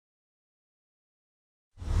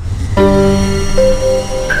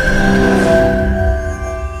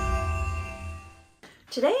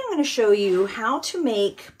going to show you how to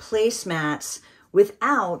make placemats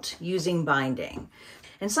without using binding.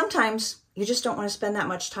 And sometimes you just don't want to spend that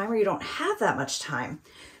much time, or you don't have that much time.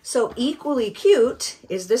 So equally cute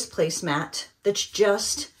is this placemat that's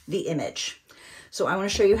just the image. So I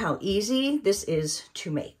want to show you how easy this is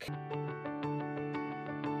to make.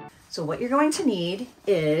 So what you're going to need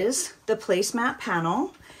is the placemat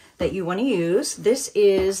panel that you want to use. This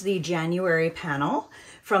is the January panel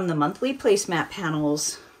from the monthly placemat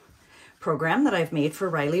panels program that I've made for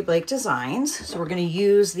Riley Blake Designs. So we're going to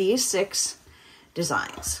use these 6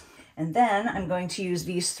 designs. And then I'm going to use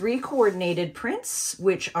these 3 coordinated prints,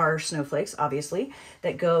 which are snowflakes, obviously,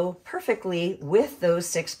 that go perfectly with those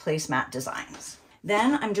 6 placemat designs.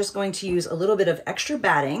 Then I'm just going to use a little bit of extra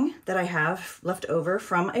batting that I have left over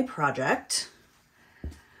from a project.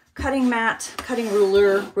 Cutting mat, cutting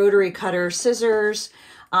ruler, rotary cutter, scissors,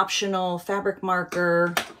 optional fabric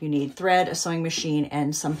marker. You need thread, a sewing machine,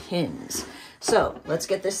 and some pins. So let's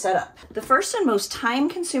get this set up. The first and most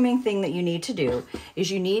time-consuming thing that you need to do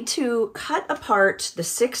is you need to cut apart the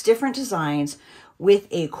 6 different designs with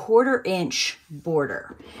a 1/4 inch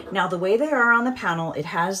border. Now, the way they are on the panel, it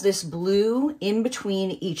has this blue in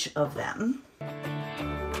between each of them.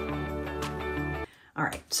 All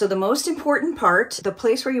right, so the most important part, the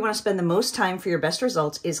place where you want to spend the most time for your best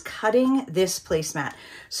results, is cutting this placemat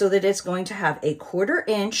so that it's going to have a 1/4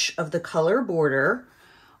 inch of the color border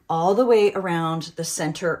all the way around the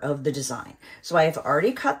center of the design. So I have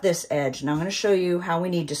already cut this edge. Now I'm going to show you how we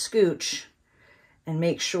need to scooch and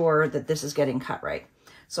make sure that this is getting cut right.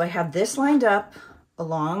 So I have this lined up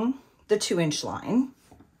along the 2-inch line.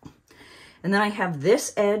 And then I have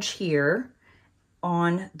this edge here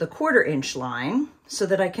on the 1/4 inch line so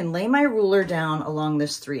that I can lay my ruler down along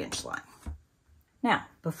this 3-inch line. Now,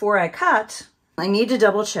 before I cut, I need to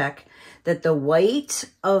double check that the white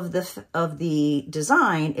of the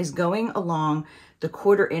design is going along the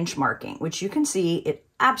 1/4 inch marking, which you can see it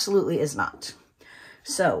absolutely is not.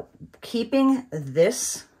 So keeping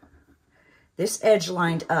this edge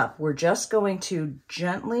lined up, we're just going to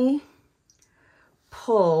gently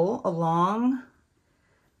pull along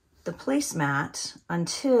the placemat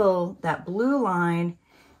until that blue line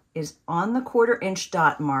is on the 1/4 inch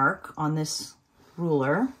dot mark on this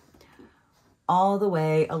ruler, all the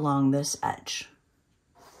way along this edge.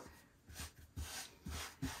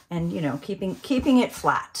 And, you know, keeping it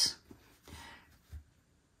flat.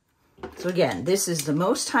 So again, this is the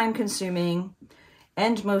most time consuming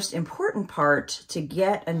and most important part to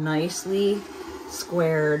get a nicely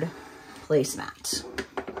squared placemat.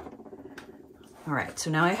 All right, so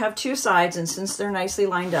now I have 2 sides, and since they're nicely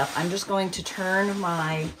lined up, I'm just going to turn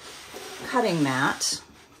my cutting mat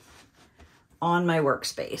on my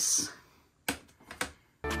workspace.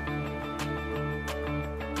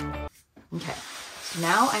 Okay, so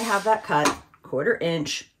now I have that cut, 1/4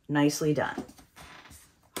 inch, nicely done.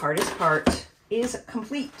 Hardest part is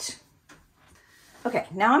complete. Okay,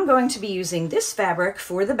 now I'm going to be using this fabric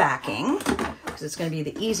for the backing, because it's going to be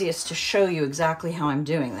the easiest to show you exactly how I'm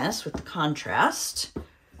doing this with the contrast.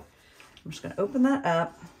 I'm just going to open that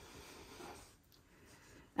up.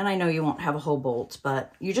 And I know you won't have a whole bolt,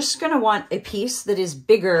 but you're just going to want a piece that is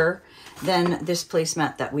bigger than this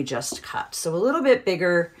placemat that we just cut. So a little bit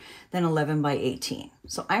bigger than 11 by 18.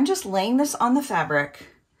 So I'm just laying this on the fabric,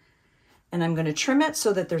 and I'm going to trim it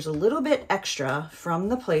so that there's a little bit extra from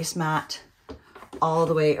the placemat all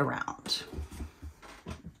the way around.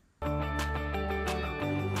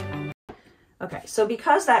 Okay, so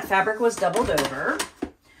because that fabric was doubled over,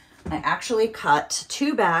 I actually cut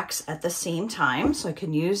 2 backs at the same time, so I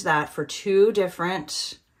can use that for 2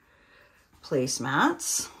 different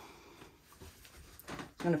placemats. I'm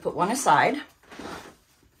going to put one aside.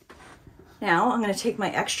 Now I'm going to take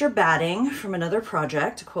my extra batting from another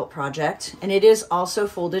project, a quilt project, and it is also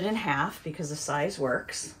folded in half because the size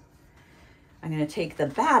works. I'm going to take the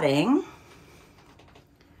batting,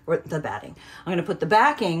 I'm going to put the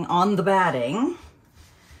backing on the batting.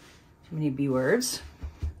 Too many B words.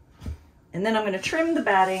 And then I'm going to trim the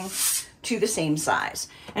batting to the same size.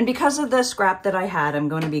 And because of the scrap that I had, I'm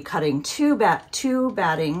going to be cutting two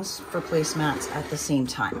battings for placemats at the same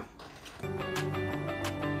time.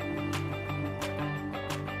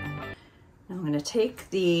 Now I'm going to take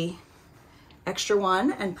the extra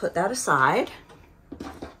one and put that aside.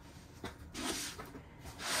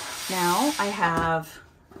 Now I have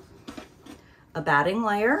a batting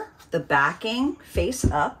layer, the backing face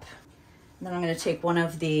up. And then I'm going to take one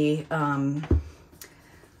of the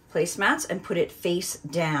placemats and put it face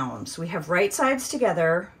down. So we have right sides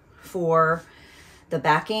together for the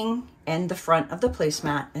backing and the front of the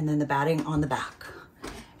placemat, and then the batting on the back.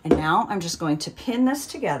 And now I'm just going to pin this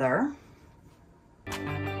together.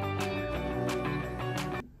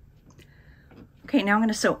 Okay, now I'm going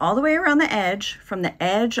to sew all the way around the edge, from the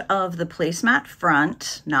edge of the placemat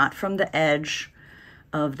front, not from the edge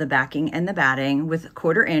of the backing and the batting, with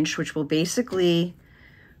 1/4 inch, which will basically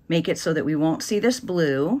make it so that we won't see this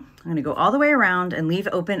blue. I'm going to go all the way around and leave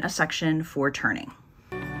open a section for turning.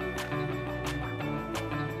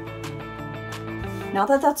 Now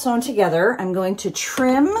that that's sewn together, I'm going to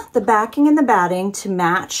trim the backing and the batting to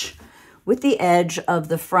match with the edge of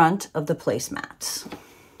the front of the placemats.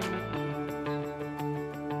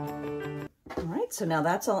 All right, so now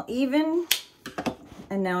that's all even.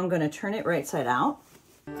 And now I'm going to turn it right side out.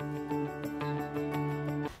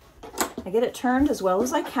 I get it turned as well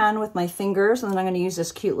as I can with my fingers, and then I'm going to use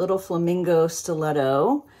this cute little flamingo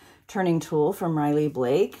stiletto turning tool from Riley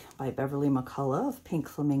Blake by Beverly McCullough of Pink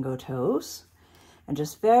Flamingo Toes. And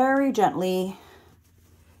just very gently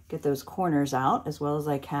get those corners out as well as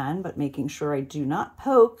I can, but making sure I do not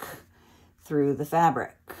poke through the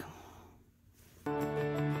fabric.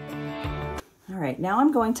 All right, now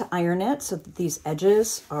I'm going to iron it so that these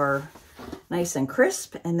edges are nice and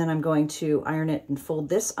crisp, and then I'm going to iron it and fold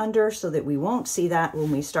this under so that we won't see that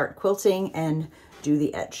when we start quilting and do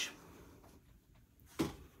the edge.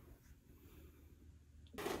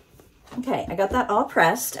 Okay, I got that all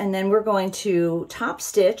pressed, and then we're going to top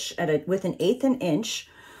stitch with 1/8 inch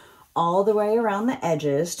all the way around the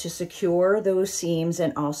edges to secure those seams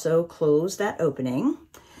and also close that opening.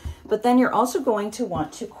 But then you're also going to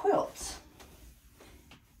want to quilt.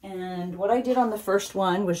 And what I did on the first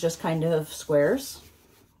one was just kind of squares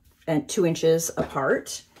and 2 inches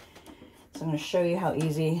apart. So I'm going to show you how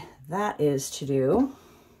easy that is to do.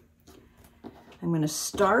 I'm going to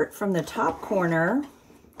start from the top corner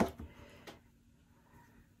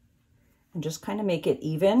and just kind of make it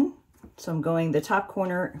even. So I'm going the top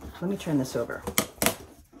corner. Let me turn this over.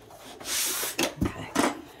 Okay.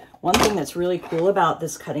 One thing that's really cool about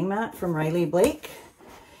this cutting mat from Riley Blake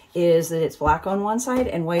is that it's black on one side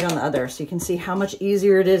and white on the other. So you can see how much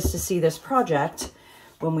easier it is to see this project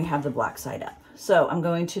when we have the black side up. So I'm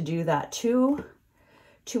going to do that two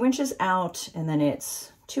inches out, and then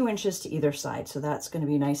it's 2 inches to either side. So that's going to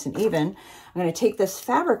be nice and even. I'm going to take this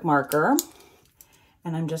fabric marker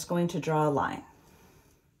and I'm just going to draw a line.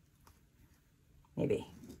 Maybe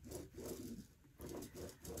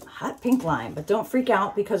a hot pink line, but don't freak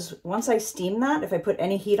out, because once I steam that, if I put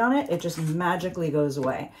any heat on it, it just magically goes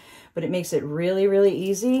away. But it makes it really, really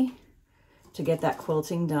easy to get that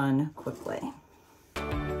quilting done quickly.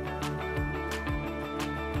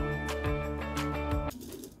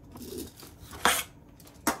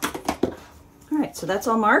 All right, so that's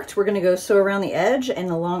all marked. We're gonna go sew around the edge and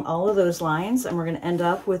along all of those lines, and we're gonna end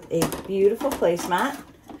up with a beautiful placemat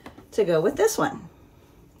to go with this one.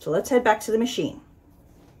 So let's head back to the machine.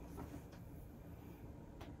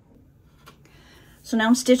 So now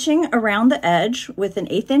I'm stitching around the edge with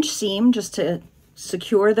 1/8 inch seam just to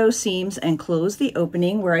secure those seams and close the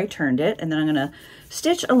opening where I turned it. And then I'm gonna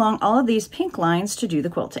stitch along all of these pink lines to do the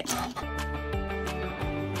quilting.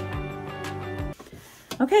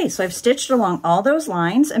 Okay, so I've stitched along all those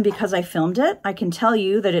lines, and because I filmed it, I can tell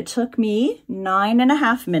you that it took me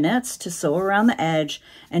 9.5 minutes to sew around the edge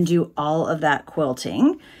and do all of that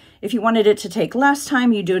quilting. If you wanted it to take less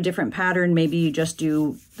time, you do a different pattern. Maybe you just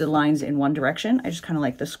do the lines in one direction. I just kind of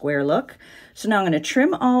like the square look. So now I'm going to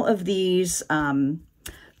trim all of these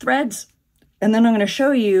threads, and then I'm going to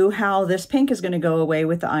show you how this pink is going to go away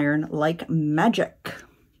with the iron like magic.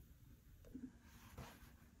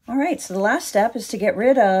 All right, so the last step is to get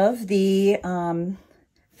rid of the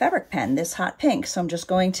fabric pen, this hot pink. So I'm just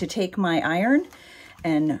going to take my iron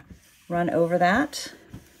and run over that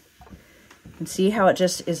and see how it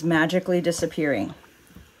just is magically disappearing.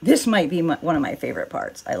 This might be one of my favorite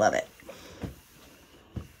parts. I love it.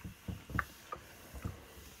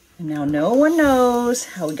 And now no one knows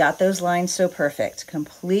how we got those lines so perfect,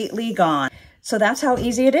 completely gone. So that's how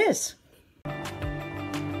easy it is.